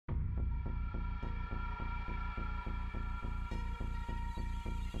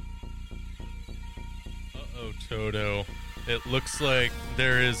Oh, Toto. It looks like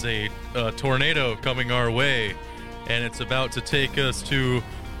there is a tornado coming our way, and it's about to take us to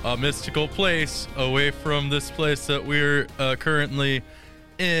a mystical place away from this place that we're currently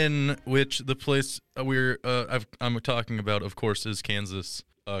in, which the place I'm talking about, of course, is Kansas,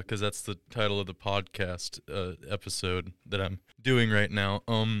 because that's the title of the podcast episode that I'm doing right now.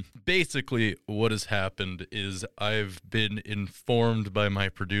 Basically, what has happened is I've been informed by my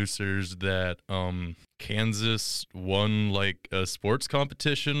producers that Kansas won like a sports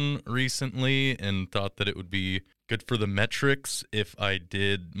competition recently and thought that it would be good for the metrics if I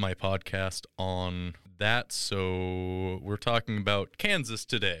did my podcast on that. So we're talking about Kansas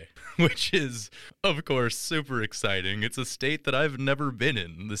today, which is, of course, super exciting. It's a state that I've never been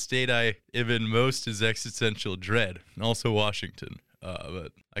in. The state I am in most is existential dread, and also Washington.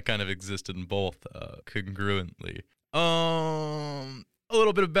 But I kind of exist in both congruently. A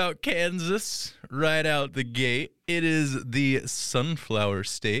little bit about Kansas right out the gate. It is the Sunflower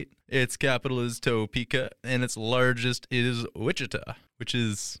State. Its capital is Topeka, and its largest is Wichita, which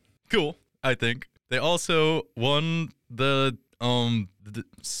is cool, I think. They also won the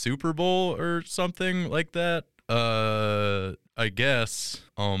Super Bowl or something like that. I guess.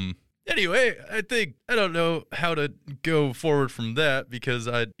 Anyway, I don't know how to go forward from that because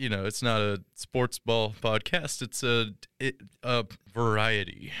it's not a sports ball podcast. It's a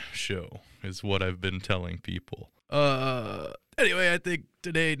variety show is what I've been telling people. Anyway, I think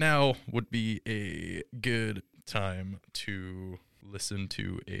today now would be a good time to listen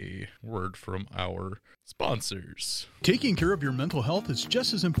to a word from our sponsors. Taking care of your mental health is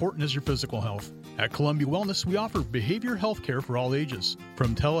just as important as your physical health. At Columbia Wellness, we offer behavior health care for all ages.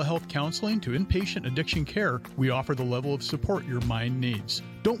 From telehealth counseling to inpatient addiction care, we offer the level of support your mind needs.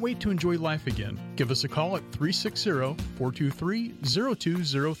 Don't wait to enjoy life again. Give us a call at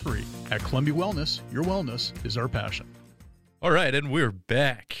 360-423-0203. At Columbia Wellness, your wellness is our passion. All right, and we're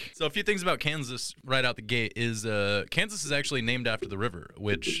back. So a few things about Kansas right out the gate is Kansas is actually named after the river,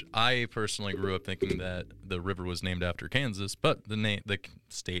 which I personally grew up thinking that the river was named after Kansas, but the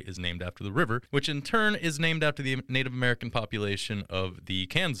state is named after the river, which in turn is named after the Native American population of the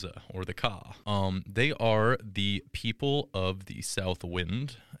Kansa, or the Ka. They are the people of the South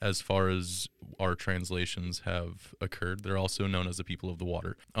Wind, as far as our translations have occurred. They're also known as the people of the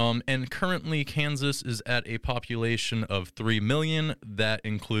water. And currently, Kansas is at a population of 3 million. That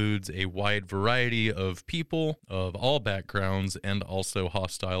includes a wide variety of people of all backgrounds and also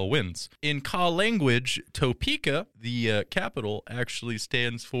hostile winds. In Ka language, Topeka, the capital, actually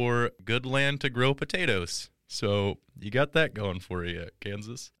stands for good land to grow potatoes. So you got that going for you,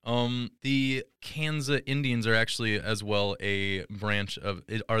 Kansas. The Kansa Indians are actually as well a branch of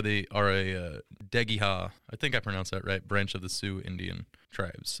are a Degiha, I think I pronounced that right, branch of the Sioux Indian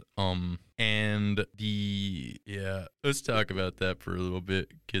tribes. Let's talk about that for a little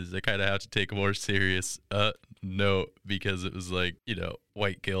bit because I kind of have to take a more serious note because it was like,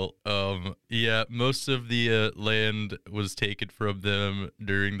 white guilt. Most of the land was taken from them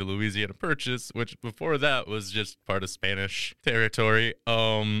during the Louisiana Purchase, which before that was just part of Spanish territory.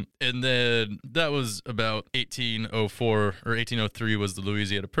 And then that was about 1804 or 1803 was the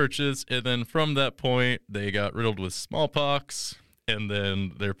Louisiana Purchase. And then from that point, they got riddled with smallpox. And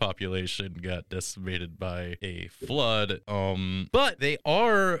then their population got decimated by a flood. But they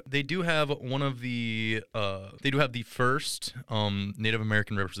do have the first Native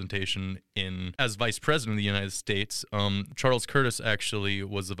American representation as vice president of the United States. Charles Curtis actually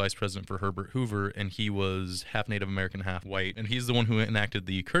was the vice president for Herbert Hoover, and he was half Native American, half white. And he's the one who enacted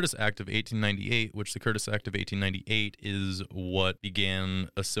the Curtis Act of 1898, which the Curtis Act of 1898 is what began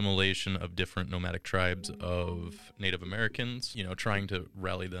assimilation of different nomadic tribes of Native Americans, trying to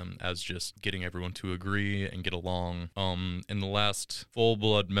rally them as just getting everyone to agree and get along. And the last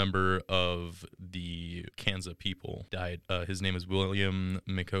full-blood member of the Kansa people died. His name is William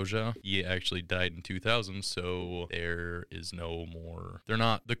Mikoja. He actually died in 2000, so there is no more.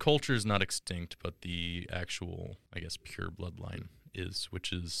 The culture is not extinct, but the actual, I guess, pure bloodline is,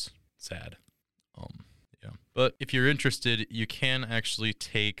 which is sad. But if you're interested, you can actually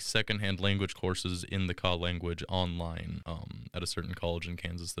take secondhand language courses in the Ka language online at a certain college in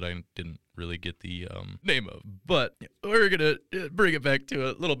Kansas that I didn't really get the name of. But we're going to bring it back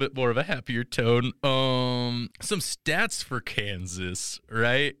to a little bit more of a happier tone. Some stats for Kansas,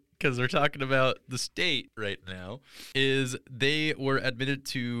 right? Because we're talking about the state right now, is they were admitted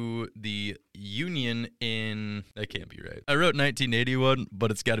to the Union in, that can't be right. I wrote 1981,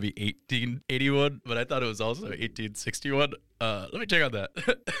 but it's got to be 1881, but I thought it was also 1861. Let me check on that.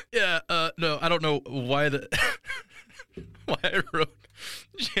 No, I don't know why why I wrote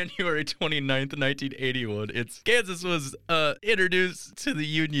January 29th, 1981. Kansas was introduced to the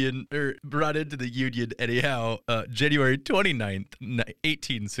Union, or brought into the Union anyhow, January 29th,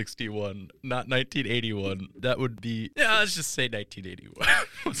 1861, not 1981. That would be, let's just say 1981.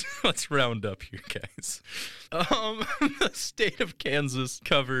 Let's round up here, guys. The state of Kansas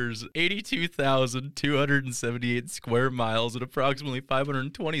covers 82,278 square miles, and approximately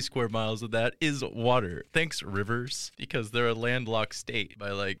 520 square miles of that is water. Thanks, rivers, because they're a landlocked state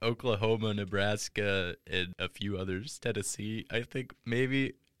by like Oklahoma, Nebraska, and a few others. Tennessee, I think,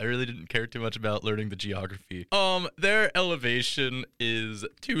 maybe. I really didn't care too much about learning the geography. Their elevation is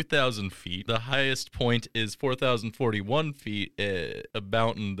 2,000 feet. The highest point is 4,041 feet, a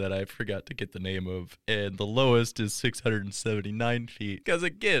mountain that I forgot to get the name of. And the lowest is 679 feet. Because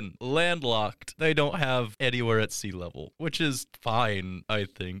again, landlocked, they don't have anywhere at sea level, which is fine, I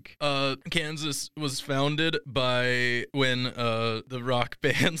think. Kansas was founded by when the rock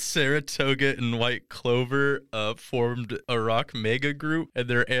band Saratoga and White Clover formed a rock mega group, and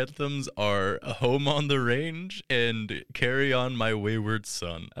their anthems are Home on the Range and Carry On My Wayward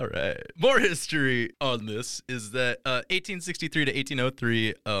Son. All right. More history on this is that 1863 to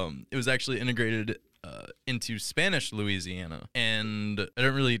 1803, it was actually integrated into Spanish Louisiana. And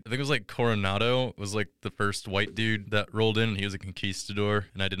I think it was like Coronado was like the first white dude that rolled in. He was a conquistador,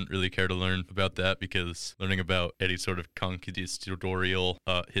 and I didn't really care to learn about that because learning about any sort of conquistadorial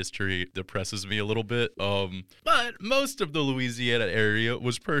history depresses me a little bit. But most of the Louisiana area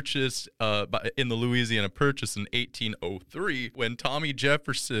was purchased in the Louisiana Purchase in 1803 when Tommy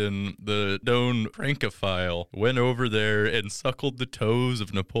Jefferson, the known Francophile, went over there and suckled the toes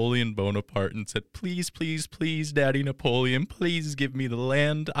of Napoleon Bonaparte and said, "Please, please, please, Daddy Napoleon, please give me the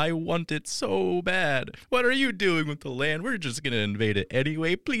land. I want it so bad. What are you doing with the land? We're just going to invade it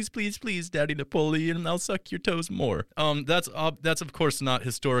anyway. Please, please, please, Daddy Napoleon, I'll suck your toes more." That's of course not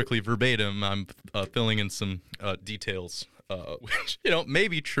historically verbatim. I'm filling in some details. Which, may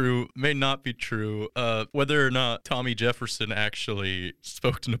be true, may not be true. Whether or not Tommy Jefferson actually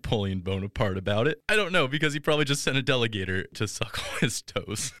spoke to Napoleon Bonaparte about it, I don't know, because he probably just sent a delegator to suckle his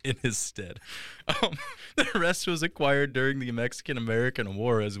toes in his stead. The rest was acquired during the Mexican-American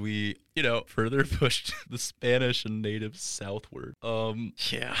War as we, further pushed the Spanish and natives southward.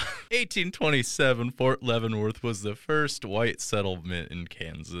 1827, Fort Leavenworth was the first white settlement in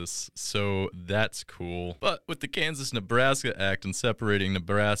Kansas, so that's cool. But with the Kansas-Nebraska Act and separating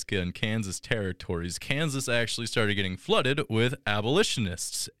Nebraska and Kansas territories, Kansas actually started getting flooded with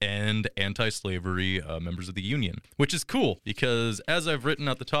abolitionists and anti-slavery members of the Union, which is cool because, as I've written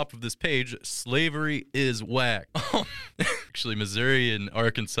at the top of this page, slavery is whack. Actually, Missouri and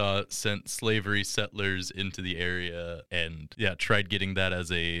Arkansas sent slavery settlers into the area and, tried getting that as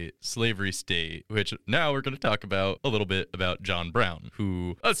a slavery state, which now we're going to talk about a little bit about John Brown,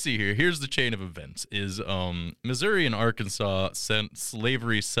 who, let's see here, here's the chain of events, is Missouri and Arkansas sent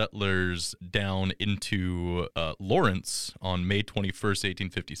slavery settlers down into Lawrence on May 21st,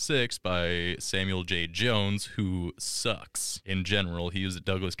 1856 by Samuel J. Jones, who sucks in general. He was a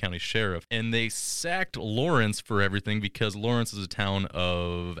Douglas County sheriff, and they sacked Lawrence for everything because Lawrence is a town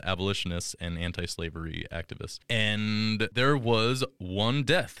of abolitionists and anti-slavery activists. And there was one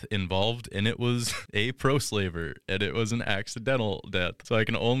death involved, and it was a pro-slaver, and it was an accidental death. So I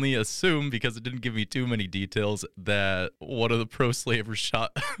can only assume, because it didn't give me too many details, that one of the pro-slavers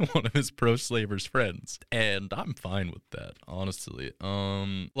shot one of his pro-slavers' friends. And I'm fine with that, honestly.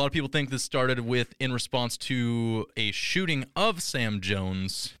 A lot of people think this started in response to a shooting of Sam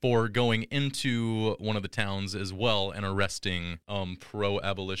Jones for going into one of the towns as well and arresting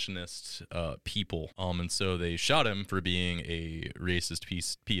pro-abolitionist people. And so they shot him for being a racist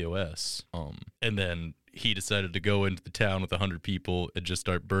POS. And then he decided to go into the town with 100 people and just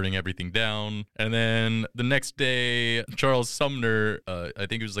start burning everything down. And then the next day, Charles Sumner, I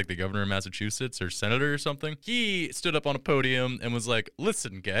think he was like the governor of Massachusetts or senator or something, he stood up on a podium and was like,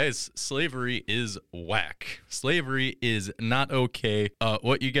 "Listen, guys, slavery is whack. Slavery is not okay.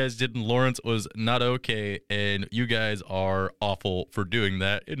 What you guys did in Lawrence was not okay, and you guys are awful for doing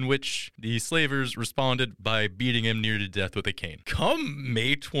that," in which the slavers responded by beating him near to death with a cane. Come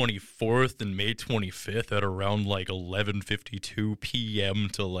May 24th and May 25th, at around like 11:52 p.m.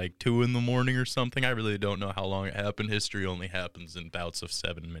 to like 2 in the morning or something. I really don't know how long it happened. History only happens in bouts of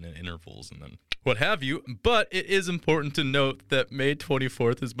 7-minute intervals and then what have you. But it is important to note that May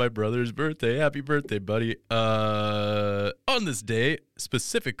 24th is my brother's birthday. Happy birthday, buddy. On this day,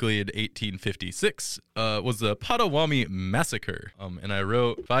 specifically in 1856, was the Potawatomi Massacre. And I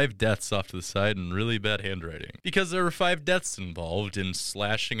wrote 5 deaths off to the side in really bad handwriting because there were 5 deaths involved in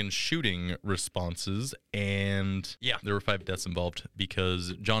slashing and shooting responses rebels, and yeah, there were 5 deaths involved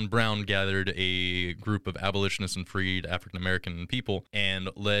because John Brown gathered a group of abolitionists and freed African-American people and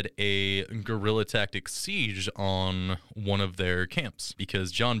led a guerrilla tactic siege on one of their camps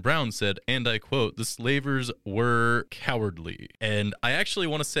because John Brown said, and I quote, "The slavers were cowardly." And I actually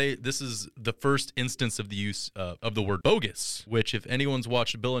want to say this is the first instance of the use of the word bogus, which if anyone's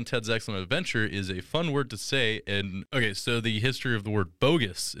watched Bill and Ted's Excellent Adventure is a fun word to say. And okay, so the history of the word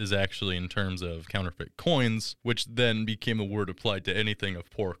bogus is actually in terms of counterfeit coins, which then became a word applied to anything of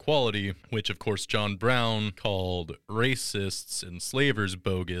poor quality, which of course John Brown called racists and slavers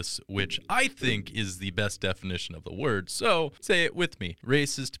bogus, which I think is the best definition of the word. So say it with me.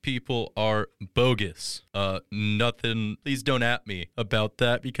 Racist people are bogus. Nothing, please don't at me about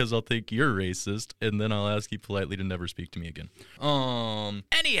that because I'll think you're racist and then I'll ask you politely to never speak to me again.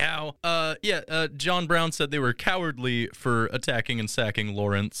 Anyhow, John Brown said they were cowardly for attacking and sacking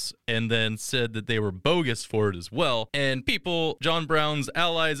Lawrence and then said that they were bogus for it as well. And people, John Brown's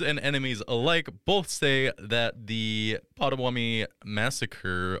allies and enemies alike, both say that the Potawatomi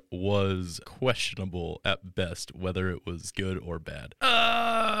massacre was questionable at best, whether it was good or bad.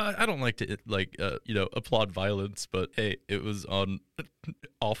 I don't like to applaud violence, but hey, it was on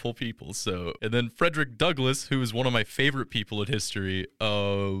awful people. So, and then Frederick Douglass, who is one of my favorite people in history,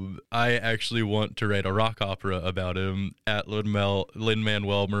 I actually want to write a rock opera about him at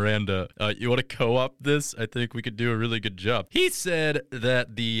Lin-Manuel Miranda. You want to co-op this? I think we could do a really good job. He said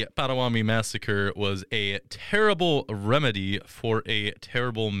that the Potawatomi massacre was a terrible remedy for a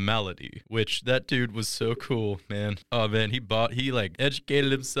terrible malady, which that dude was so cool, man. Oh man, he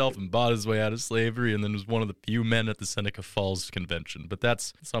educated himself and bought his way out of slavery and then was one of the few men at the Seneca Falls Convention. But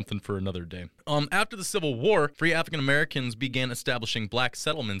that's something for another day. After the Civil War, free African Americans began establishing black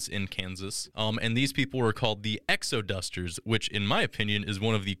settlements in Kansas, and these people were called the Exodusters, which in my opinion is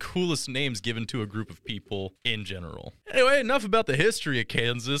one of the coolest names given to a group of people in general. Anyway, enough about the history of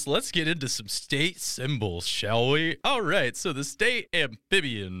Kansas. Let's get into some state symbols, shall we? All right, so the state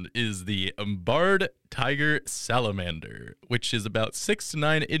amphibian is the barred tiger salamander, which is about 6 to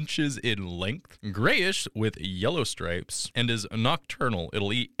 9 inches in length, grayish with yellow stripes, and is nocturnal.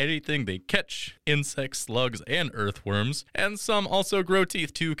 It'll eat anything they catch, insects, slugs, and earthworms, and some also grow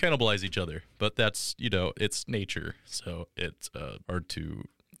teeth to cannibalize each other. But that's, it's nature, so it's hard to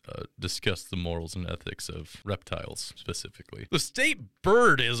discuss the morals and ethics of reptiles specifically. The state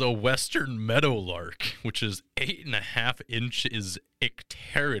bird is a western meadowlark, which is 8.5 inches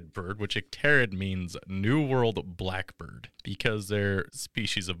icterid bird, which icterid means New World blackbird, because they're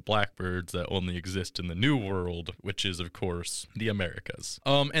species of blackbirds that only exist in the New World, which is, of course, the Americas.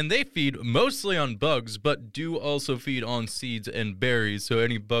 And they feed mostly on bugs, but do also feed on seeds and berries, so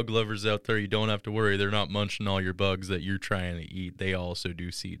any bug lovers out there, you don't have to worry. They're not munching all your bugs that you're trying to eat. They also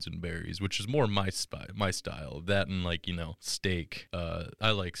do seeds and berries, which is more my style. That and, steak.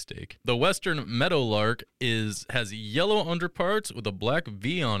 I like steak. The western meadowlark has yellow underparts with a black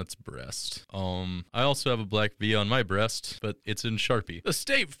V on its breast. I also have a black V on my breast, but it's in Sharpie. The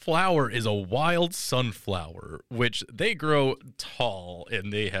state flower is a wild sunflower, which they grow tall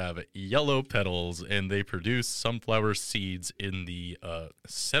and they have yellow petals and they produce sunflower seeds in the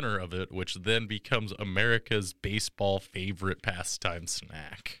center of it, which then becomes America's baseball favorite pastime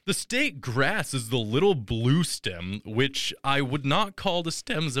snack. The state grass is the little blue stem, which I would not call the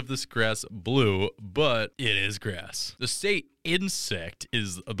stems of this grass blue, but it is grass. The state insect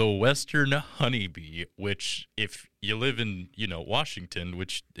is the western honeybee, which if you live in, Washington,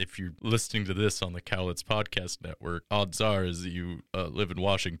 which if you're listening to this on the Cowlitz Podcast Network, odds are is that you live in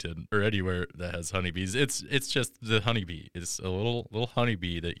Washington or anywhere that has honeybees. It's just the honeybee. It's a little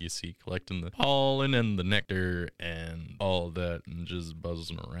honeybee that you see collecting the pollen and the nectar and all of that and just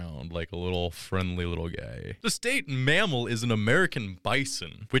buzzing around like a little friendly little guy. The state mammal is an American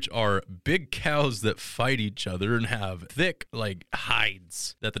bison, which are big cows that fight each other and have thick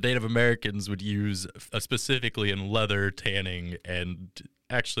hides that the Native Americans would use specifically in leather tanning and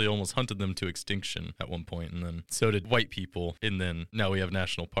actually almost hunted them to extinction at one point, and then so did white people, and then now we have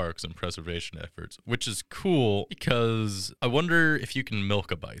national parks and preservation efforts, which is cool because I wonder if you can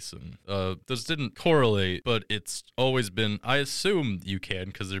milk a bison. Those didn't correlate, but it's always been, I assume you can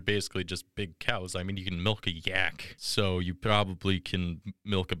because they're basically just big cows. I mean, you can milk a yak, so you probably can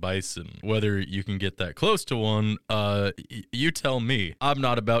milk a bison. Whether you can get that close to one, you tell me. I'm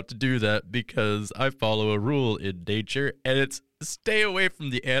not about to do that because I follow a rule in nature, and it's stay away from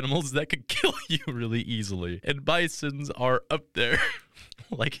the animals that could kill you really easily. And bisons are up there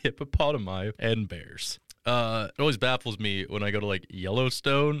like hippopotami and bears. It always baffles me when I go to like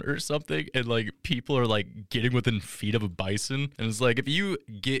Yellowstone or something and like people are like getting within feet of a bison. And it's like, if you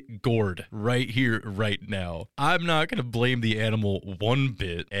get gored right here, right now, I'm not going to blame the animal one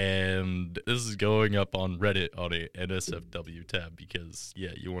bit. And this is going up on Reddit on a NSFW tab because,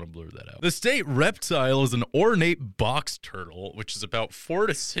 yeah, you want to blur that out. The state reptile is an ornate box turtle, which is about 4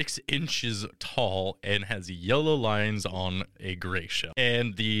 to 6 inches tall and has yellow lines on a gray shell.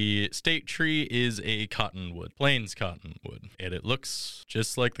 And the state tree is a cottonwood, Plains cottonwood, and it looks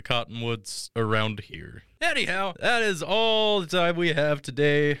just like the cottonwoods around here. Anyhow, that is all the time we have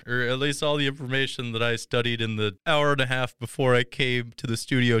today, or at least all the information that I studied in the hour and a half before I came to the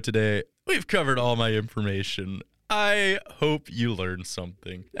studio today. We've covered all my information. I hope you learned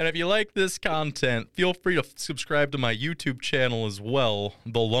something. And if you like this content, feel free to subscribe to my YouTube channel as well,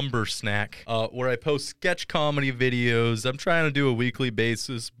 The Lumber Snack, where I post sketch comedy videos. I'm trying to do a weekly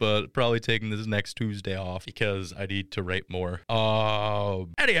basis, but probably taking this next Tuesday off because I need to write more.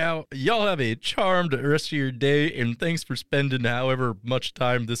 Anyhow, y'all have a charmed rest of your day, and thanks for spending however much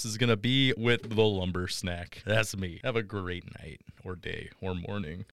time this is going to be with The Lumber Snack. That's me. Have a great night, or day, or morning.